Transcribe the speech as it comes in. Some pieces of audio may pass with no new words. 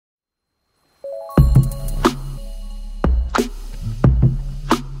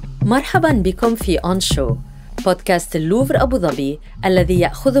مرحباً بكم في أون شو، بودكاست اللوفر أبو ظبي الذي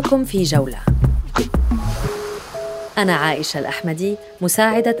يأخذكم في جولة. أنا عائشة الأحمدي،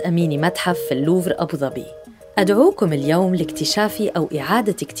 مساعدة أمين متحف في اللوفر أبو ظبي. أدعوكم اليوم لاكتشاف أو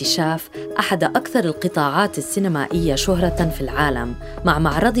إعادة اكتشاف أحد أكثر القطاعات السينمائية شهرة في العالم مع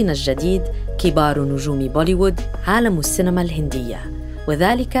معرضنا الجديد كبار نجوم بوليوود عالم السينما الهندية،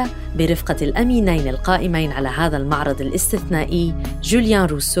 وذلك برفقة الأمينين القائمين على هذا المعرض الاستثنائي جوليان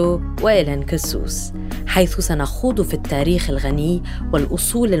روسو وإلين كسوس، حيث سنخوض في التاريخ الغني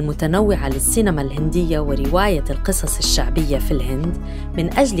والأصول المتنوعة للسينما الهندية ورواية القصص الشعبية في الهند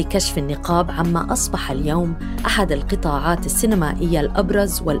من أجل كشف النقاب عما أصبح اليوم أحد القطاعات السينمائية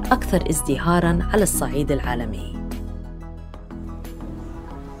الأبرز والأكثر ازدهاراً على الصعيد العالمي.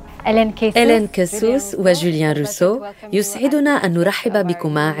 إلين كسوس وجوليان روسو، يسعدنا أن نرحب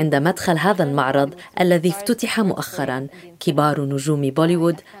بكما عند مدخل هذا المعرض الذي افتتح مؤخراً كبار نجوم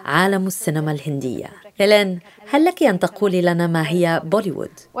بوليوود عالم السينما الهندية. إلين، هل لك أن تقولي لنا ما هي بوليوود؟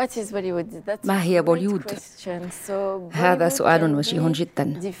 ما هي بوليوود؟ هذا سؤال وجيه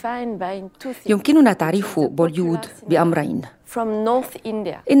جداً. يمكننا تعريف بوليوود بأمرين.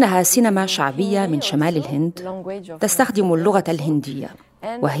 إنها سينما شعبية من شمال الهند تستخدم اللغة الهندية،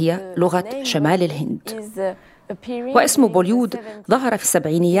 وهي لغة شمال الهند. واسم بوليوود ظهر في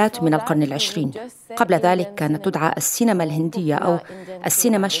السبعينيات من القرن العشرين. قبل ذلك كانت تدعى السينما الهندية أو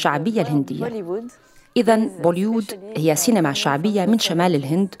السينما الشعبية الهندية. إذن بوليوود هي سينما شعبية من شمال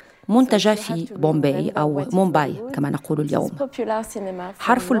الهند منتجة في بومباي أو مومباي كما نقول اليوم.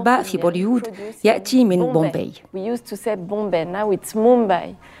 حرف الباء في بوليوود يأتي من بومباي.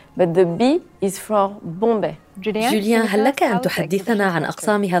 جوليان، هل لك أن تحدثنا عن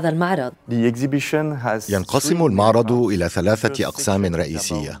أقسام هذا المعرض؟ ينقسم المعرض إلى 3 أقسام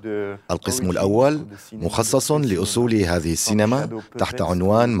رئيسية. القسم الأول مخصص لأصول هذه السينما تحت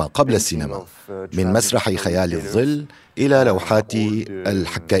عنوان ما قبل السينما، من مسرح خيال الظل إلى لوحات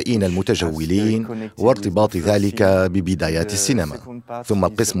الحكائين المتجولين وارتباط ذلك ببدايات السينما. ثم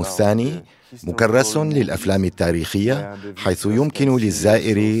القسم الثاني مكرس للأفلام التاريخية، حيث يمكن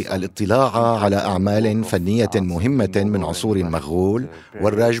للزائر الاطلاع على أعمال فنية مهمة من عصور المغول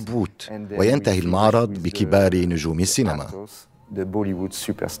والراجبوت، وينتهي المعرض بكبار نجوم السينما.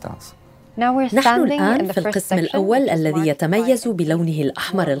 نحن الآن في القسم الأول الذي يتميز بلونه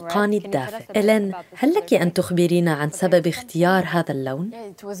الأحمر القاني الدافئ. إلين، هل لك أن تخبرينا عن سبب اختيار هذا اللون؟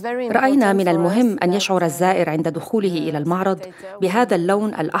 رأينا من المهم أن يشعر الزائر عند دخوله إلى المعرض بهذا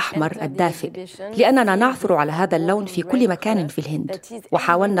اللون الأحمر الدافئ، لأننا نعثر على هذا اللون في كل مكان في الهند،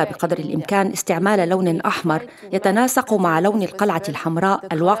 وحاولنا بقدر الإمكان استعمال لون أحمر يتناسق مع لون القلعة الحمراء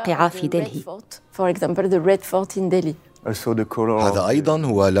الواقعة في دلهي. هذا أيضاً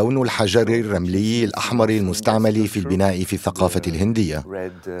هو لون الحجر الرملي الأحمر المستعمل في البناء في الثقافة الهندية،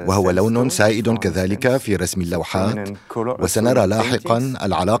 وهو لون سائد كذلك في رسم اللوحات، وسنرى لاحقاً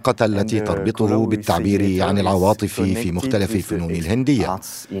العلاقة التي تربطه بالتعبير عن العواطف في مختلف الفنون الهندية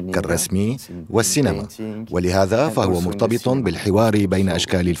كالرسم والسينما، ولهذا فهو مرتبط بالحوار بين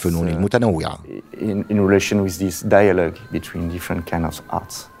أشكال الفنون المتنوعة.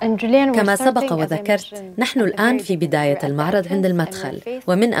 كما سبق وذكرت، نحن الآن في بداية المعرض عند المدخل،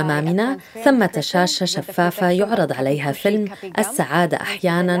 ومن أمامنا ثمة شاشة شفافة يعرض عليها فيلم السعادة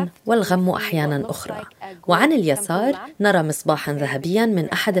أحياناً والغم أحياناً أخرى، وعن اليسار نرى مصباحاً ذهبياً من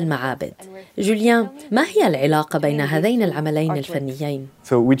أحد المعابد. جوليان، ما هي العلاقة بين هذين العملين الفنيين؟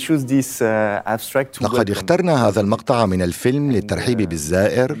 لقد اخترنا هذا المقطع من الفيلم للترحيب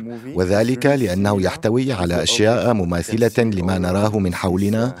بالزائر، وذلك لأنه يحتوي على أشياء مماثلة لما نراه من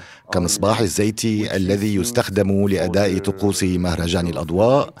حولنا، كمصباح الزيت الذي يستخدم لأداء طقوس مهرجان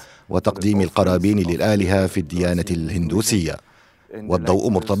الأضواء وتقديم القرابين للآلهة في الديانة الهندوسية. والضوء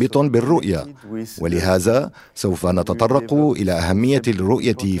مرتبط بالرؤية، ولهذا سوف نتطرق إلى أهمية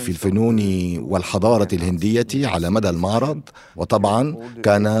الرؤية في الفنون والحضارة الهندية على مدى المعرض. وطبعا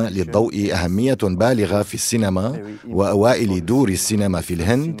كان للضوء أهمية بالغة في السينما وأوائل دور السينما في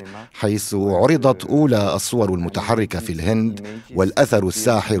الهند، حيث عرضت أولى الصور المتحركة في الهند والأثر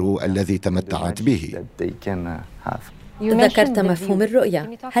الساحر الذي تمتعت به. ذكرت مفهوم الرؤية،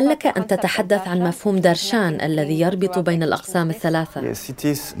 هل لك أن تتحدث عن مفهوم درشان الذي يربط بين الأقسام الثلاثة؟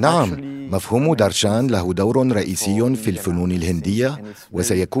 نعم، مفهوم درشان له دور رئيسي في الفنون الهندية،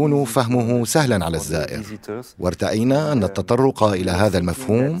 وسيكون فهمه سهلا على الزائر. وارتأينا أن التطرق إلى هذا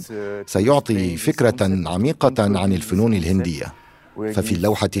المفهوم سيعطي فكرة عميقة عن الفنون الهندية. ففي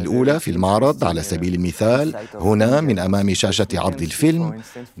اللوحة الأولى في المعرض على سبيل المثال، هنا من أمام شاشة عرض الفيلم،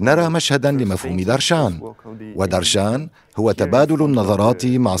 نرى مشهدا لمفهوم درشان. ودرشان هو تبادل النظرات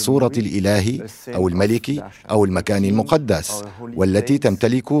مع صورة الإله أو الملك أو المكان المقدس، والتي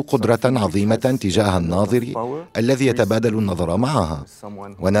تمتلك قدرة عظيمة تجاه الناظر الذي يتبادل النظر معها.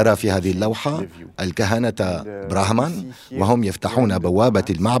 ونرى في هذه اللوحة الكهنة براهمان وهم يفتحون بوابة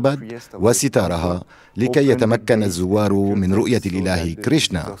المعبد وستارها لكي يتمكن الزوار من رؤية الإله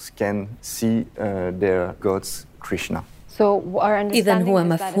كريشنا. إذن هو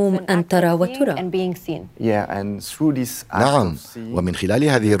مفهوم أن ترى وترى. نعم، ومن خلال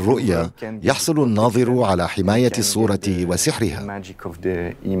هذه الرؤية يحصل الناظر على حماية الصورة وسحرها.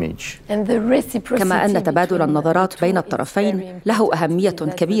 كما أن تبادل النظرات بين الطرفين له أهمية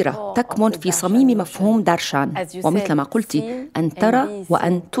كبيرة تكمن في صميم مفهوم دارشان، ومثل ما قلت أن ترى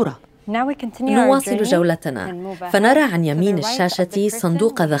وأن ترى. نواصل جولتنا، فنرى عن يمين الشاشة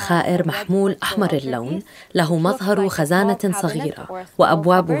صندوق ذخائر محمول أحمر اللون، له مظهر خزانة صغيرة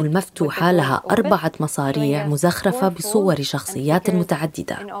وأبوابه المفتوحة لها 4 مصاريع مزخرفة بصور شخصيات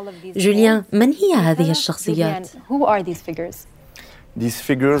متعددة. جوليان، من هي هذه الشخصيات؟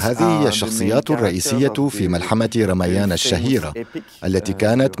 هذه هي الشخصيات الرئيسية في ملحمة رميان الشهيرة، التي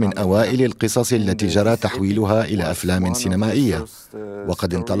كانت من أوائل القصص التي جرى تحويلها إلى أفلام سينمائية.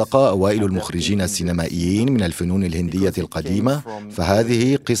 وقد انطلق أوائل المخرجين السينمائيين من الفنون الهندية القديمة،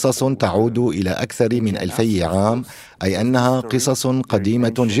 فهذه قصص تعود إلى أكثر من 2000 عام، أي أنها قصص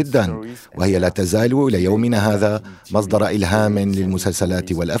قديمة جدا، وهي لا تزال إلى يومنا هذا مصدر إلهام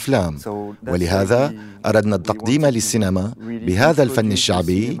للمسلسلات والأفلام. ولهذا أردنا التقديم للسينما بهذا الفن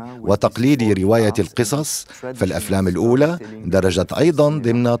الشعبي وتقليد رواية القصص، فالأفلام الأولى درجت أيضا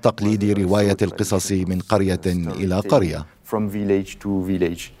ضمن تقليد رواية القصص من قرية إلى قرية.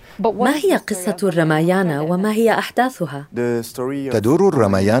 ما هي قصة الرمايانا وما هي أحداثها؟ تدور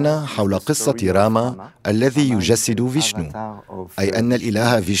الرمايانا حول قصة راما الذي يجسد فيشنو، أي أن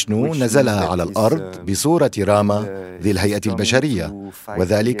الإله فيشنو نزل على الأرض بصورة راما ذي الهيئة البشرية،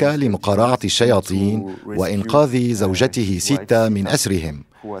 وذلك لمقاراعة الشياطين وإنقاذ زوجته سيتا من أسرهم.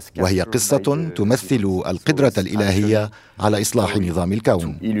 وهي قصة تمثل القدرة الإلهية على إصلاح نظام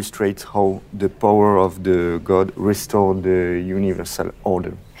الكون.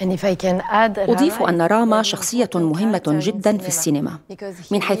 أضيف أن راما شخصية مهمة جدا في السينما،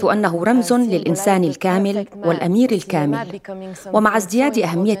 من حيث أنه رمز للإنسان الكامل والأمير الكامل. ومع ازدياد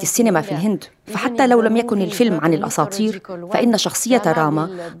أهمية السينما في الهند، فحتى لو لم يكن الفيلم عن الأساطير، فإن شخصية راما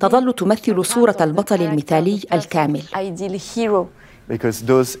تظل تمثل صورة البطل المثالي الكامل.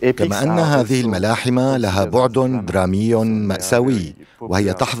 كما أن هذه الملاحم لها بعد درامي مأساوي،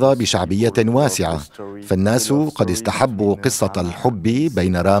 وهي تحظى بشعبية واسعة، فالناس قد استحبوا قصة الحب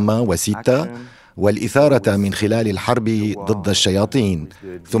بين راما وسيتا والإثارة من خلال الحرب ضد الشياطين،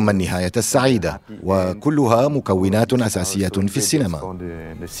 ثم النهاية السعيدة، وكلها مكونات أساسية في السينما.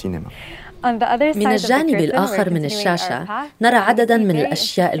 من الجانب الآخر من الشاشة نرى عدداً من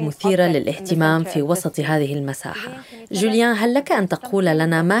الأشياء المثيرة للاهتمام في وسط هذه المساحة. جوليان، هل لك أن تقول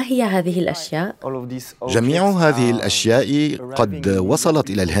لنا ما هي هذه الأشياء؟ جميع هذه الأشياء قد وصلت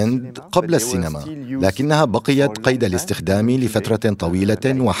إلى الهند قبل السينما، لكنها بقيت قيد الاستخدام لفترة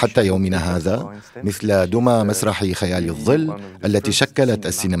طويلة وحتى يومنا هذا، مثل دمى مسرح خيال الظل التي شكلت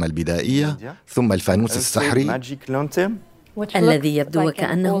السينما البدائية، ثم الفانوس السحري الذي يبدو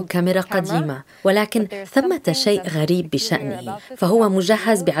وكأنه كاميرا قديمة، ولكن ثمة شيء غريب بشأنه، فهو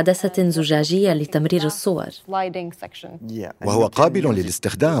مجهز بعدسة زجاجية لتمرير الصور، وهو قابل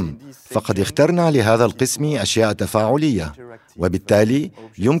للاستخدام، فقد اخترنا لهذا القسم أشياء تفاعلية، وبالتالي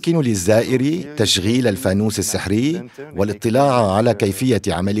يمكن للزائر تشغيل الفانوس السحري والاطلاع على كيفية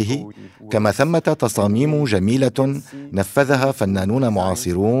عمله. كما ثمة تصاميم جميلة نفذها فنانون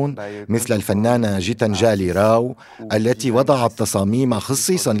معاصرون مثل الفنانة جيتانجالي راو التي وضعت تصاميم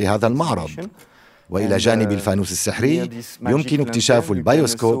خصيصا لهذا المعرض. وإلى جانب الفانوس السحري يمكن اكتشاف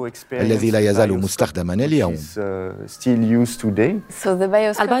البايوسكوب الذي لا يزال مستخدما اليوم.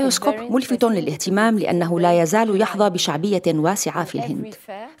 البايوسكوب ملفت للاهتمام لأنه لا يزال يحظى بشعبية واسعة في الهند،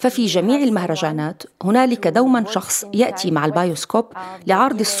 ففي جميع المهرجانات هنالك دوما شخص يأتي مع البايوسكوب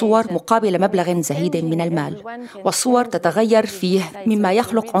لعرض الصور مقابل مبلغ زهيد من المال، والصور تتغير فيه مما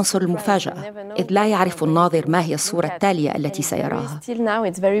يخلق عنصر المفاجأة، إذ لا يعرف الناظر ما هي الصورة التالية التي سيراها.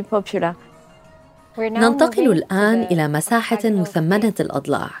 ننتقل الآن إلى مساحة مثمنة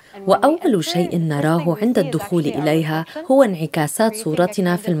الأضلاع، وأول شيء نراه عند الدخول إليها هو انعكاسات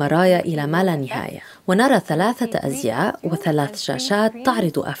صورتنا في المرايا إلى ما لا نهاية، ونرى 3 أزياء و3 شاشات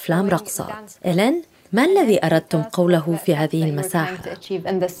تعرض أفلام رقصات. إلين، ما الذي أردتم قوله في هذه المساحة؟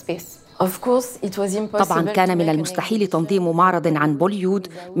 طبعا كان من المستحيل تنظيم معرض عن بوليوود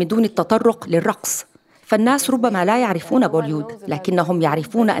من دون التطرق للرقص، فالناس ربما لا يعرفون بوليوود، لكنهم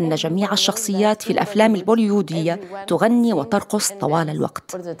يعرفون أن جميع الشخصيات في الأفلام البوليوودية تغني وترقص طوال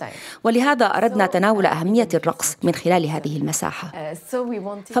الوقت. ولهذا أردنا تناول أهمية الرقص من خلال هذه المساحة.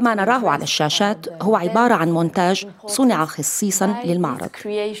 فما نراه على الشاشات هو عبارة عن مونتاج صنع خصيصاً للمعرض.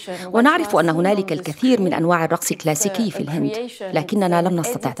 ونعرف أن هنالك الكثير من أنواع الرقص الكلاسيكي في الهند، لكننا لم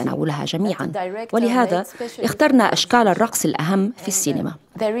نستطع تناولها جميعاً، ولهذا اخترنا أشكال الرقص الأهم في السينما.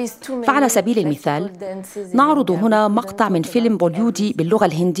 فعلى سبيل المثال نعرض هنا مقطع من فيلم بوليودي باللغة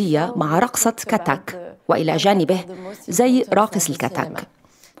الهندية مع رقصة كاتاك، وإلى جانبه زي راقص الكاتاك،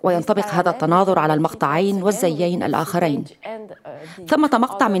 وينطبق هذا التناظر على المقطعين والزيين الآخرين. ثمة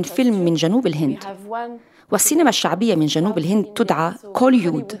مقطع من فيلم من جنوب الهند، والسينما الشعبية من جنوب الهند تدعى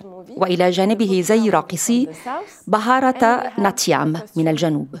كوليود، وإلى جانبه زي راقصي بهارة ناتيام من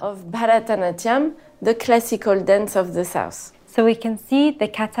الجنوب.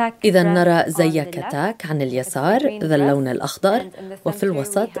 إذا نرى زي كاتاك عن اليسار ذا اللون الأخضر، وفي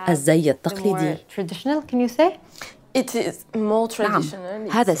الوسط الزي التقليدي. نعم،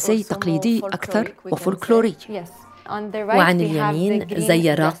 هذا الزي تقليدي أكثر وفولكلوري. وعن اليمين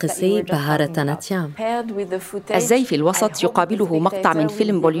زي راقصي بهارة ناتيام. الزي في الوسط يقابله مقطع من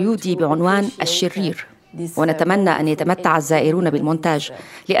فيلم بوليودي بعنوان الشرير، ونتمنى أن يتمتع الزائرون بالمونتاج،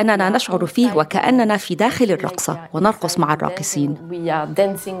 لأننا نشعر فيه وكأننا في داخل الرقصة ونرقص مع الراقصين.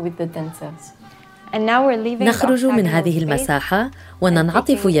 نخرج من هذه المساحة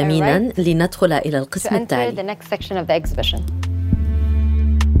وننعطف يميناً لندخل إلى القسم التالي.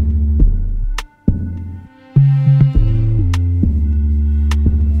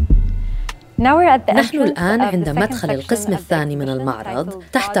 نحن الآن عند مدخل القسم الثاني من المعرض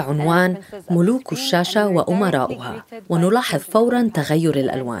تحت عنوان ملوك الشاشة وأمراؤها، ونلاحظ فوراً تغير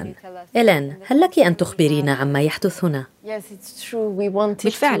الألوان. إلين، هل لك أن تخبرينا عما يحدث هنا؟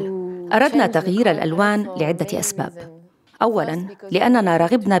 بالفعل، أردنا تغيير الألوان لعدة أسباب. أولاً، لأننا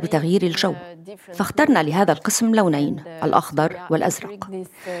رغبنا بتغيير الجو، فاخترنا لهذا القسم لونين، الأخضر والأزرق.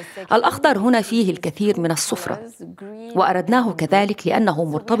 الأخضر هنا فيه الكثير من الصفرة، وأردناه كذلك لأنه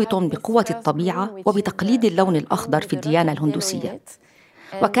مرتبط بقوة الطبيعة وبتقليد اللون الأخضر في الديانة الهندوسية.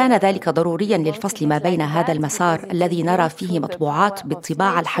 وكان ذلك ضرورياً للفصل ما بين هذا المسار الذي نرى فيه مطبوعات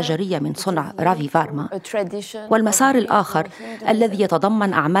بالطباعة الحجرية من صنع رافي فارما، والمسار الآخر الذي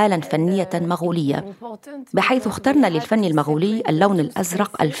يتضمن أعمالاً فنية مغولية، بحيث اخترنا للفن المغولي اللون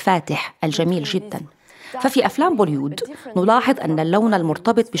الأزرق الفاتح الجميل جداً. ففي أفلام بوليوود نلاحظ أن اللون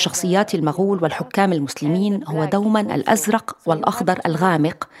المرتبط بشخصيات المغول والحكام المسلمين هو دوماً الأزرق والأخضر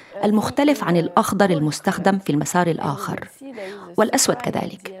الغامق، المختلف عن الأخضر المستخدم في المسار الآخر، والأسود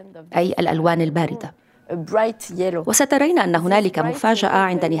كذلك، أي الألوان الباردة. وسترين أن هنالك مفاجأة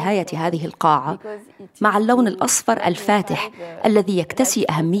عند نهاية هذه القاعة مع اللون الأصفر الفاتح الذي يكتسي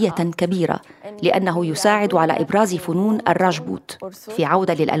أهمية كبيرة، لأنه يساعد على إبراز فنون الراجبوت في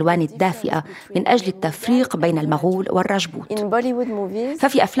عودة للألوان الدافئة من أجل التفريق بين المغول والراجبوت.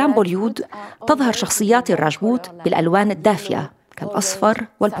 ففي أفلام بوليوود تظهر شخصيات الراجبوت بالألوان الدافئة كالأصفر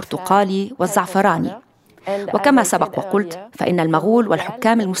والبرتقالي والزعفراني. وكما سبق وقلت، فإن المغول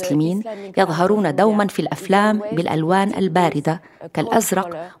والحكام المسلمين يظهرون دوما في الأفلام بالألوان الباردة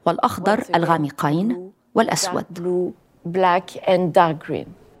كالأزرق والأخضر الغامقين والأسود.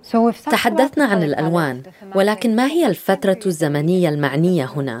 تحدثنا عن الألوان، ولكن ما هي الفترة الزمنية المعنية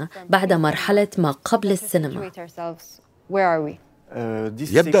هنا بعد مرحلة ما قبل السينما؟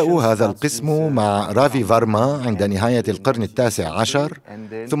 يبدأ هذا القسم مع رافي فارما عند نهاية القرن ال19،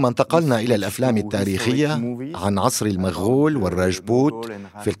 ثم انتقلنا إلى الأفلام التاريخية عن عصر المغول والراجبوت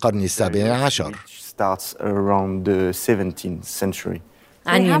في القرن ال17.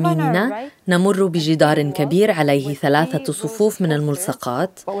 عن يميننا نمر بجدار كبير عليه 3 صفوف من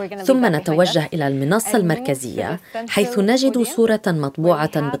الملصقات، ثم نتوجه إلى المنصة المركزية حيث نجد صورة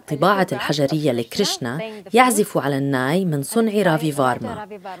مطبوعة بالطباعة الحجرية لكريشنا يعزف على الناي من صنع رافي فارما.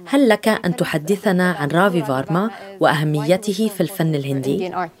 هل لك أن تحدثنا عن رافي فارما وأهميته في الفن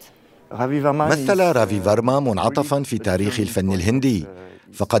الهندي؟ مثل رافي فارما منعطفاً في تاريخ الفن الهندي،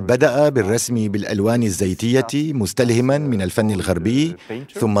 فقد بدأ بالرسم بالألوان الزيتية مستلهماً من الفن الغربي،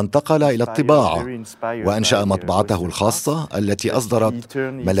 ثم انتقل إلى الطباعة وأنشأ مطبعته الخاصة التي أصدرت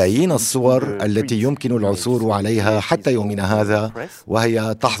ملايين الصور التي يمكن العثور عليها حتى يومنا هذا،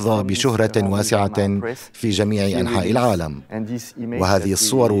 وهي تحظى بشهرة واسعة في جميع أنحاء العالم. وهذه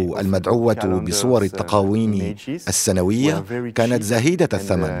الصور المدعوة بصور التقاويم السنوية كانت زهيدة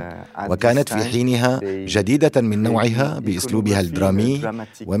الثمن، وكانت في حينها جديدة من نوعها بأسلوبها الدرامي،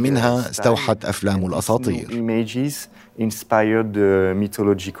 ومنها استوحت أفلام الأساطير.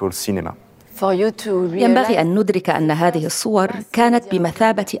 ينبغي أن ندرك أن هذه الصور كانت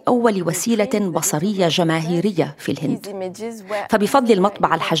بمثابة أول وسيلة بصرية جماهيرية في الهند، فبفضل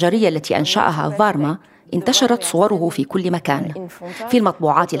المطبعة الحجرية التي أنشأها فارما انتشرت صوره في كل مكان، في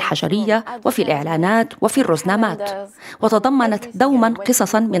المطبوعات الحجرية وفي الإعلانات وفي الرزنامات، وتضمنت دوما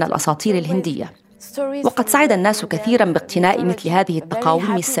قصصا من الأساطير الهندية. وقد سعد الناس كثيرا باقتناء مثل هذه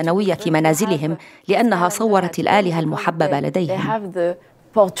التقاويم السنوية في منازلهم لأنها صورت الآلهة المحببة لديهم.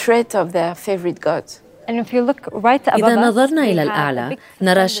 إذا نظرنا إلى الأعلى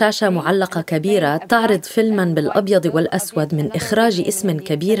نرى شاشة معلقة كبيرة تعرض فيلماً بالأبيض والأسود من إخراج اسم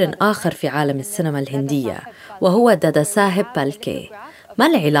كبير آخر في عالم السينما الهندية، وهو دادا صاحب بالكي. ما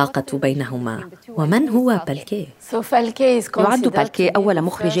العلاقة بينهما؟ ومن هو بالكي؟ يعد بالكي أول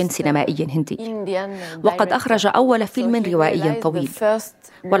مخرج سينمائي هندي، وقد أخرج أول فيلم روائي طويل،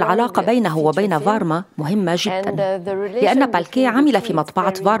 والعلاقة بينه وبين فارما مهمة جدا، لأن بالكي عمل في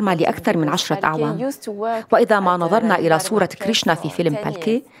مطبعة فارما لأكثر من 10 أعوام. وإذا ما نظرنا إلى صورة كريشنا في فيلم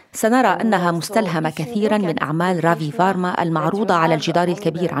بالكي سنرى أنها مستلهمة كثيرا من أعمال رافي فارما المعروضة على الجدار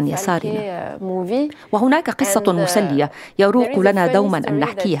الكبير عن يسارنا. وهناك قصة مسلية يروق لنا دوما أن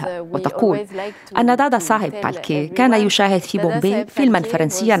نحكيها، وتقول أن دادا صاحب بالكي كان يشاهد في بومبي فيلما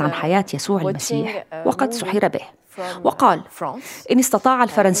فرنسيا عن حياة يسوع المسيح وقد سحر به، وقال: إن استطاع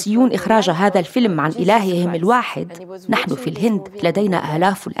الفرنسيون إخراج هذا الفيلم عن إلههم الواحد، نحن في الهند لدينا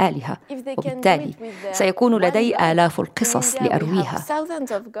آلاف الآلهة، وبالتالي سيكون لدي آلاف القصص لأرويها.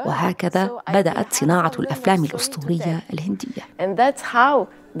 وهكذا بدأت صناعة الأفلام الأسطورية الهندية.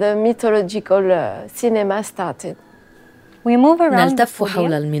 نلتف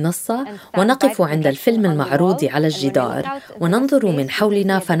حول المنصة ونقف عند الفيلم المعروض على الجدار وننظر من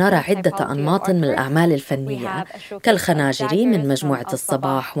حولنا فنرى عدة أنماط من الأعمال الفنية كالخناجر من مجموعة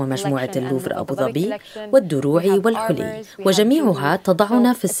الصباح ومجموعة اللوفر أبو ظبي والدروع والحلي، وجميعها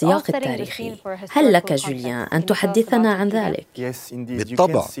تضعنا في السياق التاريخي. هل لك جوليان أن تحدثنا عن ذلك؟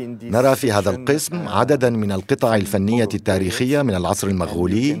 بالطبع، نرى في هذا القسم عددا من القطع الفنية التاريخية من العصر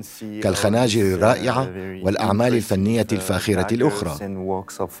المغولي كالخناجر الرائعة والأعمال الفنية الفاخرة الأخرى.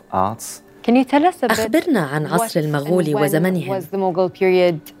 أخبرنا عن عصر المغول وزمنهم.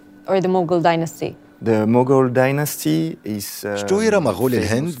 اشتهر مغول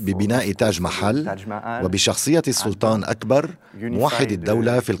الهند ببناء تاج محل وبشخصية السلطان أكبر موحد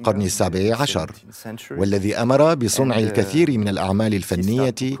الدولة في القرن 17، والذي أمر بصنع الكثير من الأعمال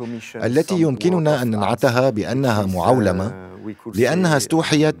الفنية التي يمكننا أن ننعتها بأنها معولمة، لأنها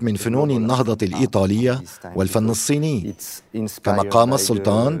استوحيت من فنون النهضة الإيطالية والفن الصيني. كما قام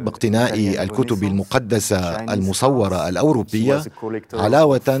السلطان باقتناء الكتب المقدسة المصورة الأوروبية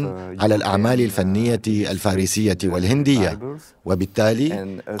علاوة على الأعمال الفنية الفارسية والهندية،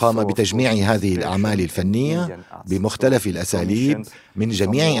 وبالتالي قام بتجميع هذه الأعمال الفنية بمختلف الأساليب من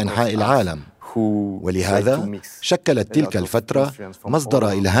جميع أنحاء العالم. ولهذا شكلت تلك الفترة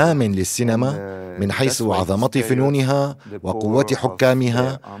مصدر إلهام للسينما من حيث عظمة فنونها وقوة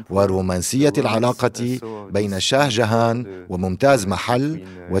حكامها ورومانسية العلاقة بين شاه جهان وممتاز محل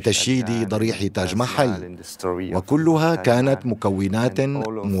وتشييد ضريح تاج محل، وكلها كانت مكونات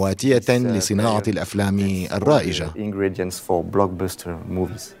مواتية لصناعة الأفلام الرائجة.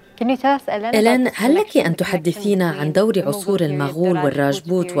 إلين، هل لك أن تحدثينا عن دور عصور المغول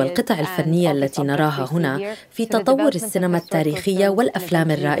والراجبوت والقطع الفنية التي نراها هنا في تطور السينما التاريخية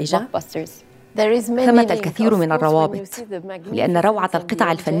والأفلام الرائجة؟ ثمة الكثير من الروابط، لأن روعة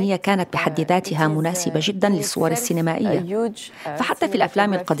القطع الفنية كانت بحد ذاتها مناسبة جدا للصور السينمائية. فحتى في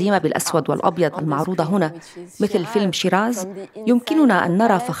الأفلام القديمة بالأسود والأبيض المعروضة هنا مثل فيلم شيراز، يمكننا أن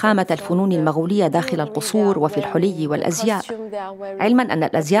نرى فخامة الفنون المغولية داخل القصور وفي الحلي والأزياء، علما أن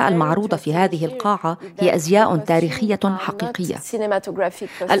الأزياء المعروضة في هذه القاعة هي أزياء تاريخية حقيقية.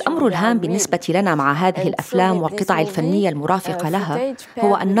 الأمر الهام بالنسبة لنا مع هذه الأفلام والقطع الفنية المرافقة لها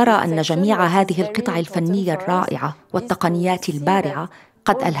هو أن نرى أن جميع هذه القطع الفنية الرائعة والتقنيات البارعة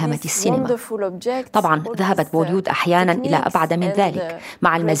قد ألهمت السينما. طبعاً ذهبت بوليوود أحياناً إلى أبعد من ذلك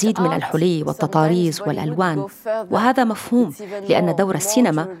مع المزيد من الحلي والتطاريز والألوان، وهذا مفهوم لأن دور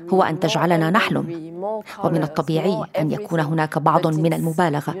السينما هو أن تجعلنا نحلم، ومن الطبيعي أن يكون هناك بعض من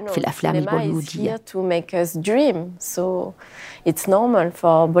المبالغة في الأفلام البوليوودية.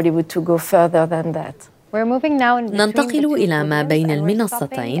 ننتقل إلى ما بين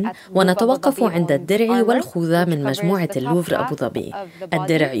المنصتين ونتوقف عند الدرع والخوذة من مجموعة اللوفر أبو ظبي.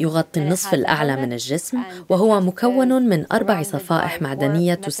 الدرع يغطي النصف الأعلى من الجسم، وهو مكون من 4 صفائح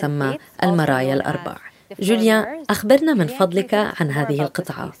معدنية تسمى المرايا الأربع. جوليان، أخبرنا من فضلك عن هذه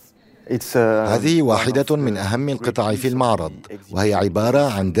القطعة. هذه واحدة من أهم القطع في المعرض، وهي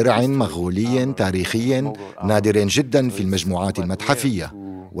عبارة عن درع مغولي تاريخي نادر جدا في المجموعات المتحفية.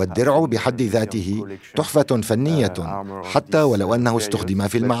 والدرع بحد ذاته تحفة فنية حتى ولو أنه استخدم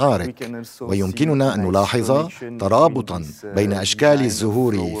في المعارك. ويمكننا أن نلاحظ ترابطاً بين أشكال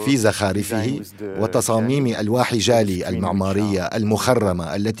الزهور في زخارفه وتصاميم ألواح جالي المعمارية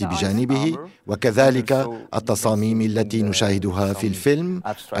المخرمة التي بجانبه، وكذلك التصاميم التي نشاهدها في الفيلم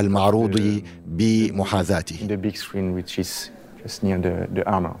المعروض بمحاذاته.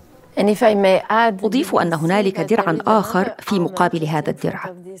 أضيف أن هنالك درعاً آخر في مقابل هذا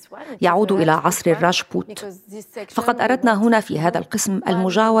الدرع يعود إلى عصر الراجبوت، فقد أردنا هنا في هذا القسم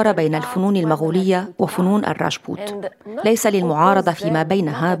المجاورة بين الفنون المغولية وفنون الراجبوت، ليس للمعارضة فيما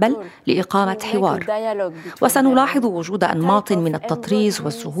بينها بل لإقامة حوار. وسنلاحظ وجود أنماط من التطريز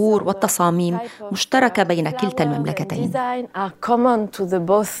والزهور والتصاميم مشتركة بين كلتا المملكتين.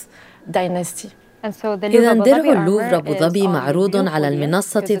 إذا درع اللوفر أبو ظبي معروض على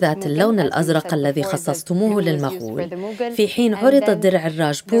المنصة ذات اللون الأزرق الذي خصصتموه للمغول، في حين عرض درع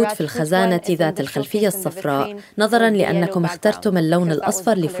الراجبوت في الخزانة ذات الخلفية الصفراء، نظراً لأنكم اخترتم اللون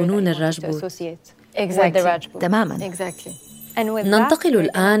الأصفر لفنون الراجبوت. تماماً. ننتقل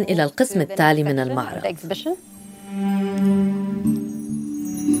الآن إلى القسم التالي من المعرض.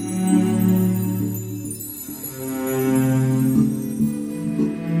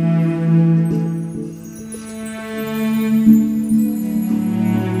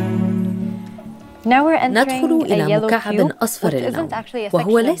 ندخل إلى مكعب أصفر اللون،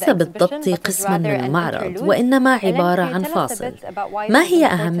 وهو ليس بالضبط قسماً من المعرض، وإنما عبارة عن فاصل. ما هي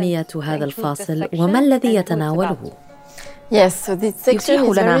أهمية هذا الفاصل وما الذي يتناوله؟ يتيح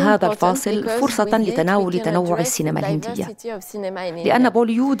لنا هذا الفاصل فرصة لتناول تنوع السينما الهندية، لأن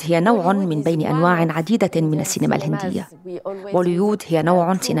بوليوود هي نوع من بين أنواع عديدة من السينما الهندية. بوليوود هي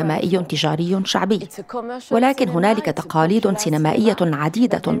نوع سينمائي تجاري شعبي، ولكن هنالك تقاليد سينمائية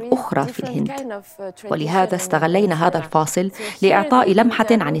عديدة أخرى في الهند، ولهذا استغلينا هذا الفاصل لإعطاء لمحة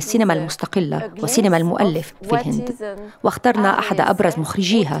عن السينما المستقلة وسينما المؤلف في الهند، واخترنا أحد أبرز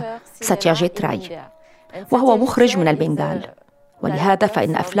مخرجيها ستياجيت راي، وهو مخرج من البنغال، ولهذا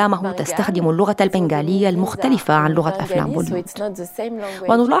فإن أفلامه تستخدم اللغة البنغالية المختلفة عن لغة أفلام بوليوود.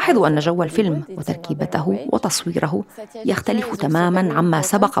 ونلاحظ أن جو الفيلم وتركيبته وتصويره يختلف تماماً عما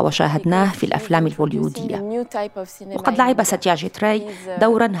سبق وشاهدناه في الأفلام البوليوودية. وقد لعب ستياجيت راي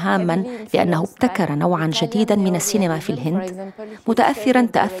دوراً هاماً لأنه ابتكر نوعاً جديداً من السينما في الهند، متأثراً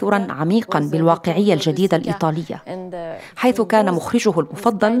تأثراً عميقاً بالواقعية الجديدة الإيطالية، حيث كان مخرجه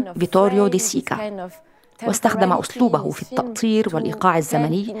المفضل فيتوريو دي سيكا، واستخدم أسلوبه في التقطير والإيقاع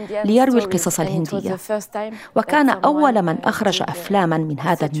الزمني ليروي القصص الهندية، وكان أول من أخرج أفلاما من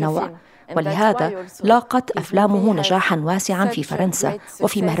هذا النوع، ولهذا لاقت أفلامه نجاحا واسعا في فرنسا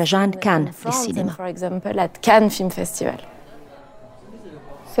وفي مهرجان كان للسينما.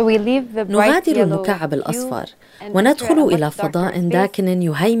 نغادر المكعب الأصفر وندخل إلى فضاء داكن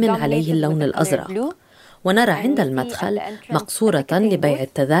يهيمن عليه اللون الأزرق، ونرى عند المدخل مقصورة لبيع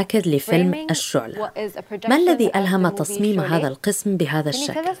التذاكر لفيلم الشعلة. ما الذي ألهم تصميم هذا القسم بهذا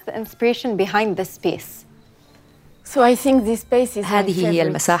الشكل؟ هذه هي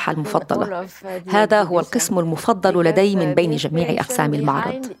المساحة المفضلة. هذا هو القسم المفضل لدي من بين جميع أقسام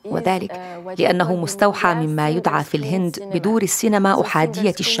المعرض، وذلك لأنه مستوحى مما يدعى في الهند بدور السينما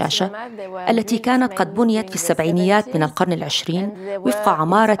أحادية الشاشة، التي كانت قد بنيت في السبعينيات من القرن العشرين وفق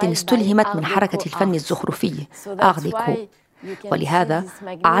عمارة استلهمت من حركة الفن الزخرفي آر ديكو. ولهذا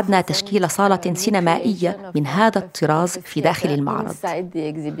أعدنا تشكيل صالة سينمائية من هذا الطراز في داخل المعرض.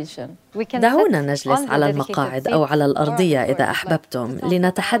 دعونا نجلس على المقاعد أو على الأرضية إذا أحببتم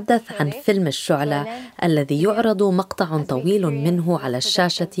لنتحدث عن فيلم الشعلة الذي يعرض مقطع طويل منه على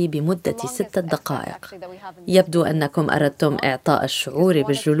الشاشة بمدة 6 دقائق. يبدو أنكم أردتم إعطاء الشعور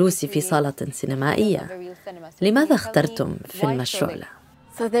بالجلوس في صالة سينمائية. لماذا اخترتم فيلم الشعلة؟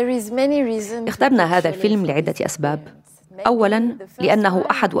 اخترنا هذا الفيلم لعدة أسباب. أولاً لأنه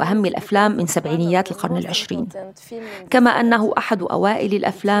أحد أهم الأفلام من سبعينيات القرن العشرين، كما أنه أحد أوائل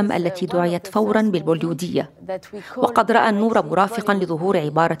الأفلام التي دعيت فوراً بالبوليودية، وقد رأى النور مرافقاً لظهور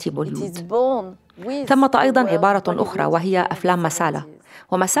عبارة بوليود. ثمة أيضاً عبارة أخرى وهي أفلام مسالة،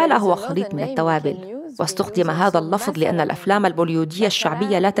 ومسالة هو خليط من التوابل، واستخدم هذا اللفظ لأن الأفلام البوليودية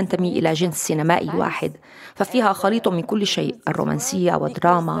الشعبية لا تنتمي إلى جنس سينمائي واحد، ففيها خليط من كل شيء، الرومانسية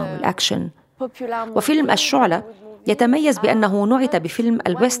والدراما والأكشن. وفيلم الشعلة يتميز بأنه نعت بفيلم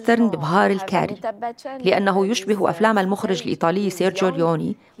الويسترن ببهار الكاري، لأنه يشبه أفلام المخرج الإيطالي سيرجيو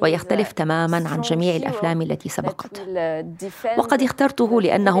ليوني ويختلف تماماً عن جميع الأفلام التي سبقت. وقد اخترته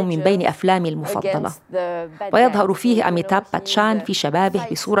لأنه من بين أفلامي المفضلة، ويظهر فيه أميتاب باتشان في شبابه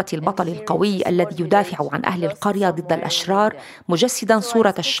بصورة البطل القوي الذي يدافع عن أهل القرية ضد الأشرار، مجسداً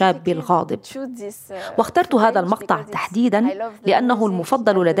صورة الشاب الغاضب. واخترت هذا المقطع تحديداً لأنه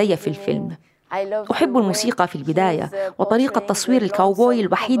المفضل لدي في الفيلم. أحب الموسيقى في البداية وطريقة تصوير الكاوبوي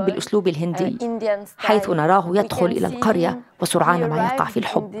الوحيد بالأسلوب الهندي، حيث نراه يدخل إلى القرية وسرعان ما يقع في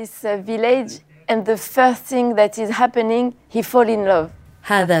الحب.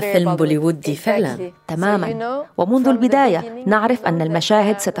 هذا فيلم بوليوودي فعلا. تماما، ومنذ البداية نعرف أن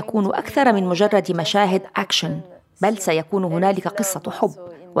المشاهد ستكون أكثر من مجرد مشاهد أكشن، بل سيكون هنالك قصة حب،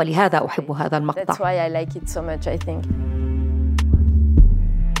 ولهذا أحب هذا المقطع.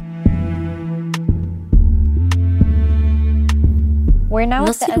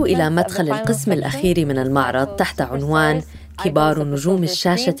 نصل إلى مدخل القسم الأخير من المعرض تحت عنوان كبار نجوم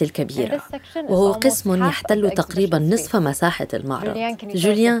الشاشة الكبيرة، وهو قسم يحتل تقريباً نصف مساحة المعرض.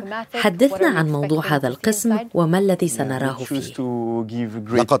 جوليان، حدثنا عن موضوع هذا القسم وما الذي سنراه فيه.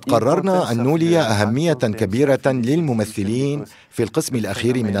 لقد قررنا أن نولي أهمية كبيرة للممثلين في القسم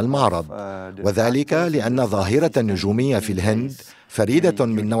الأخير من المعرض، وذلك لأن ظاهرة النجومية في الهند فريدة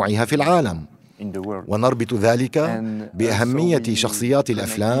من نوعها في العالم، ونربط ذلك بأهمية شخصيات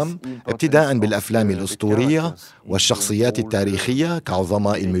الأفلام، ابتداء بالأفلام الأسطورية والشخصيات التاريخية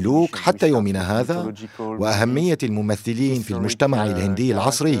كعظماء الملوك حتى يومنا هذا، وأهمية الممثلين في المجتمع الهندي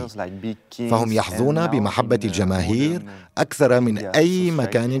العصري، فهم يحظون بمحبة الجماهير أكثر من أي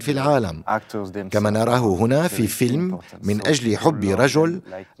مكان في العالم، كما نراه هنا في فيلم من أجل حب رجل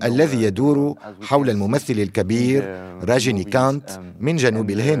الذي يدور حول الممثل الكبير راجينيكانت من جنوب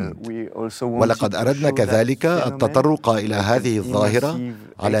الهند. ولقد أردنا كذلك التطرق إلى هذه الظاهرة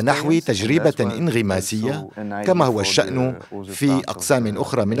على نحو تجربة انغماسية كما هو الشأن في أقسام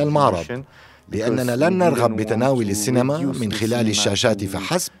أخرى من المعرض، لأننا لن نرغب بتناول السينما من خلال الشاشات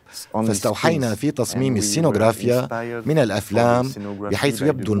فحسب، فاستوحينا في تصميم السينوغرافيا من الأفلام بحيث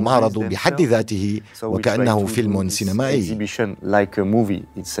يبدو المعرض بحد ذاته وكأنه فيلم سينمائي.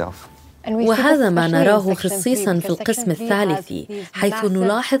 وهذا ما نراه خصيصاً في القسم الثالث، حيث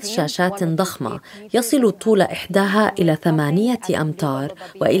نلاحظ شاشات ضخمة يصل طول إحداها إلى 8 أمتار،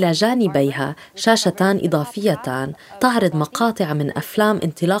 وإلى جانبيها شاشتان إضافيتان تعرض مقاطع من أفلام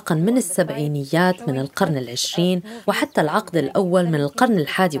انطلاقاً من السبعينيات من القرن العشرين وحتى العقد الأول من القرن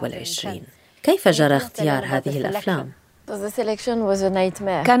ال21. كيف جرى اختيار هذه الأفلام؟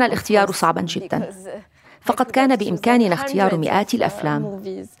 كان الاختيار صعباً جداً، فقد كان بإمكاننا اختيار مئات الأفلام،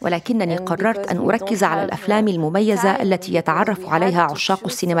 ولكنني قررت أن أركز على الأفلام المميزة التي يتعرف عليها عشاق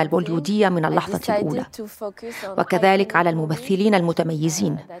السينما البوليودية من اللحظة الأولى، وكذلك على الممثلين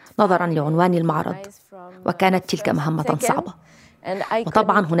المتميزين نظراً لعنوان المعرض، وكانت تلك مهمة صعبة.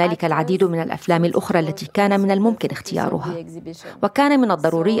 وطبعاً هنالك العديد من الأفلام الأخرى التي كان من الممكن اختيارها، وكان من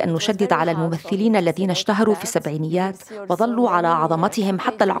الضروري أن نشدد على الممثلين الذين اشتهروا في السبعينيات وظلوا على عظمتهم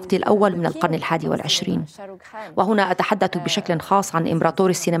حتى العقد الأول من القرن ال21. وهنا أتحدث بشكل خاص عن إمبراطور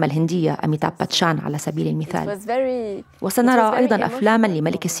السينما الهندية أميتاب باتشان على سبيل المثال. وسنرى أيضاً أفلاما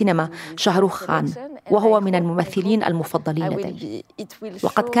لملك السينما شاهروخ خان، وهو من الممثلين المفضلين لدي.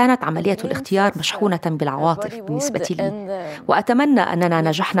 وقد كانت عملية الاختيار مشحونة بالعواطف بالنسبة لي، وأتمنى أننا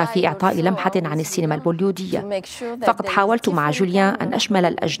نجحنا في إعطاء لمحة عن السينما البوليودية. فقد حاولت مع جوليان أن أشمل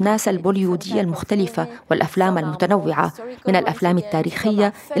الأجناس البوليودية المختلفة والأفلام المتنوعة، من الأفلام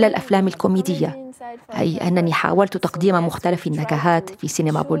التاريخية إلى الأفلام الكوميدية، أي أنني حاولت تقديم مختلف النكهات في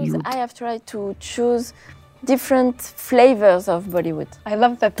سينما بوليوود.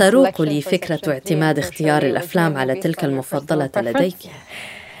 تروق لي فكرة اعتماد اختيار الأفلام على تلك المفضلة لديك.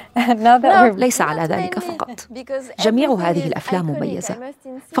 ليس على ذلك فقط، جميع هذه الأفلام مميزة،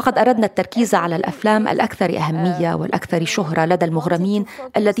 فقد أردنا التركيز على الأفلام الأكثر أهمية والأكثر شهرة لدى المغرمين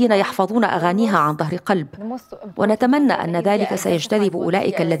الذين يحفظون أغانيها عن ظهر قلب، ونتمنى أن ذلك سيجتذب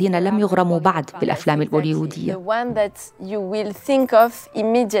أولئك الذين لم يغرموا بعد بالأفلام البوليودية.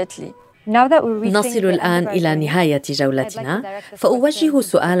 نصل الآن إلى نهاية جولتنا، فأوجه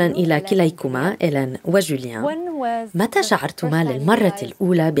سؤالاً إلى كليكما إلين وجوليان. متى شعرتما للمرة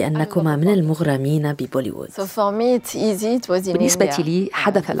الأولى بأنكما من المغرمين ببوليوود؟ بالنسبة لي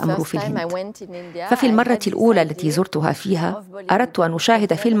حدث الأمر في الهند، ففي المرة الأولى التي زرتها فيها أردت أن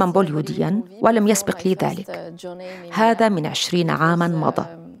أشاهد فيلماً بوليودياً ولم يسبق لي ذلك. هذا من 20 عاماً مضى،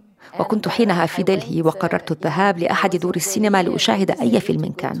 وكنت حينها في دلهي، وقررت الذهاب لأحد دور السينما لأشاهد أي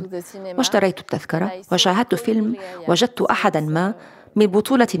فيلم كان، واشتريت التذكرة وشاهدت فيلم وجدت أحداً ما من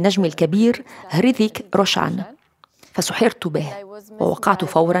بطولة النجم الكبير هريثيك روشان. فسحرت به ووقعت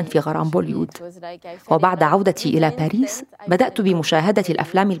فوراً في غرام بوليوود. وبعد عودتي إلى باريس بدأت بمشاهدة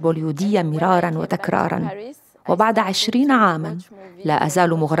الأفلام البوليودية مراراً وتكراراً، وبعد 20 عاماً لا أزال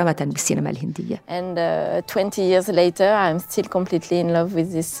مغرمة بالسينما الهندية.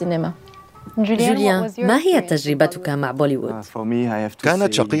 جوليان، ما هي تجربتك مع بوليوود؟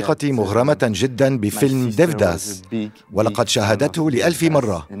 كانت شقيقتي مغرمة جداً بفيلم ديفداس، ولقد شاهدته ل1000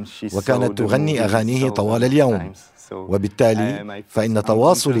 مرة، وكانت تغني أغانيه طوال اليوم. وبالتالي فإن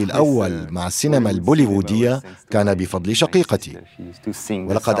تواصلي الأول مع السينما البوليوودية كان بفضل شقيقتي.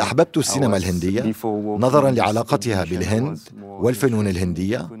 ولقد أحببت السينما الهندية نظراً لعلاقتها بالهند والفنون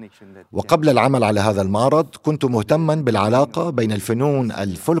الهندية. وقبل العمل على هذا المعرض كنت مهتماً بالعلاقة بين الفنون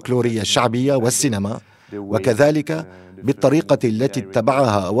الفولكلورية الشعبية والسينما، وكذلك بالطريقة التي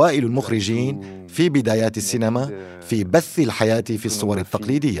اتبعها أوائل المخرجين في بدايات السينما في بث الحياة في الصور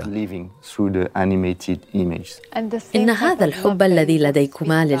التقليدية. إن هذا الحب الذي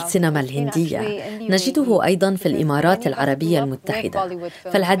لديكما للسينما الهندية نجده أيضاً في الإمارات العربية المتحدة،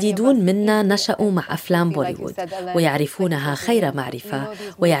 فالعديدون منا نشأوا مع أفلام بوليوود ويعرفونها خير معرفة،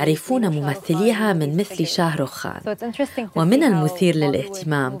 ويعرفون ممثليها من مثل شاهرخ خان. ومن المثير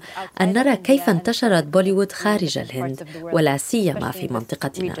للاهتمام أن نرى كيف انتشرت بوليوود خارج الهند، ولا سيما في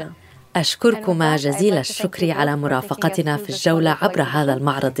منطقتنا. أشكركما جزيل الشكر على مرافقتنا في الجولة عبر هذا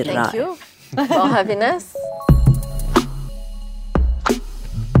المعرض الرائع.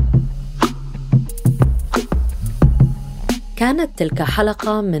 كانت تلك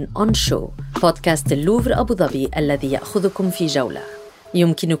حلقة من أون شو، بودكاست اللوفر أبو ظبي الذي يأخذكم في جولة.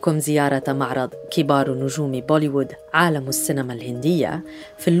 يمكنكم زيارة معرض كبار نجوم بوليوود عالم السينما الهندية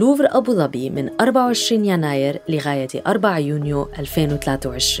في اللوفر أبو ظبي من 24 يناير لغاية 4 يونيو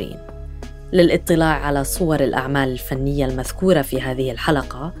 2023. للاطلاع على صور الأعمال الفنية المذكورة في هذه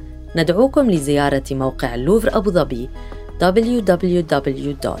الحلقة ندعوكم لزيارة موقع اللوفر أبو ظبي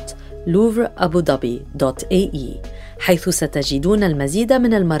www.louvreabudhabi.ae، حيث ستجدون المزيد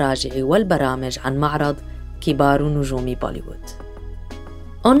من المراجع والبرامج عن معرض كبار نجوم بوليوود.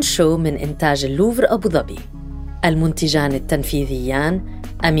 أون شو من إنتاج اللوفر أبو ظبي. المنتجان التنفيذيان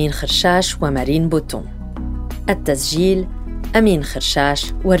أمين خرشاش ومارين بوتون. التسجيل أمين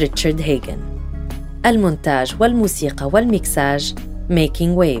خرشاش وريتشارد هيغن. المونتاج والموسيقى والميكساج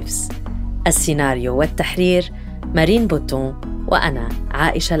Making Waves. السيناريو والتحرير مارين بوتون وأنا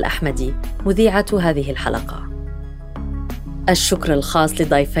عائشة الأحمدي مذيعة هذه الحلقة. الشكر الخاص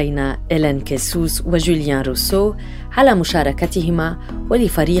لضيفينا إلين كيسوس وجوليان روسو على مشاركتهما،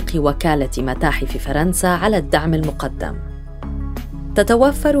 ولفريق وكالة متاحف فرنسا على الدعم المقدم.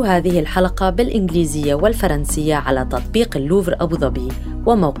 تتوفر هذه الحلقة بالإنجليزية والفرنسية على تطبيق اللوفر أبو ظبي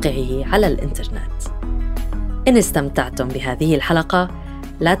وموقعه على الإنترنت. إن استمتعتم بهذه الحلقة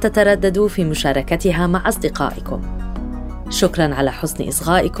لا تترددوا في مشاركتها مع أصدقائكم. شكراً على حسن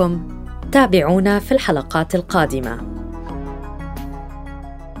إصغائكم. تابعونا في الحلقات القادمة.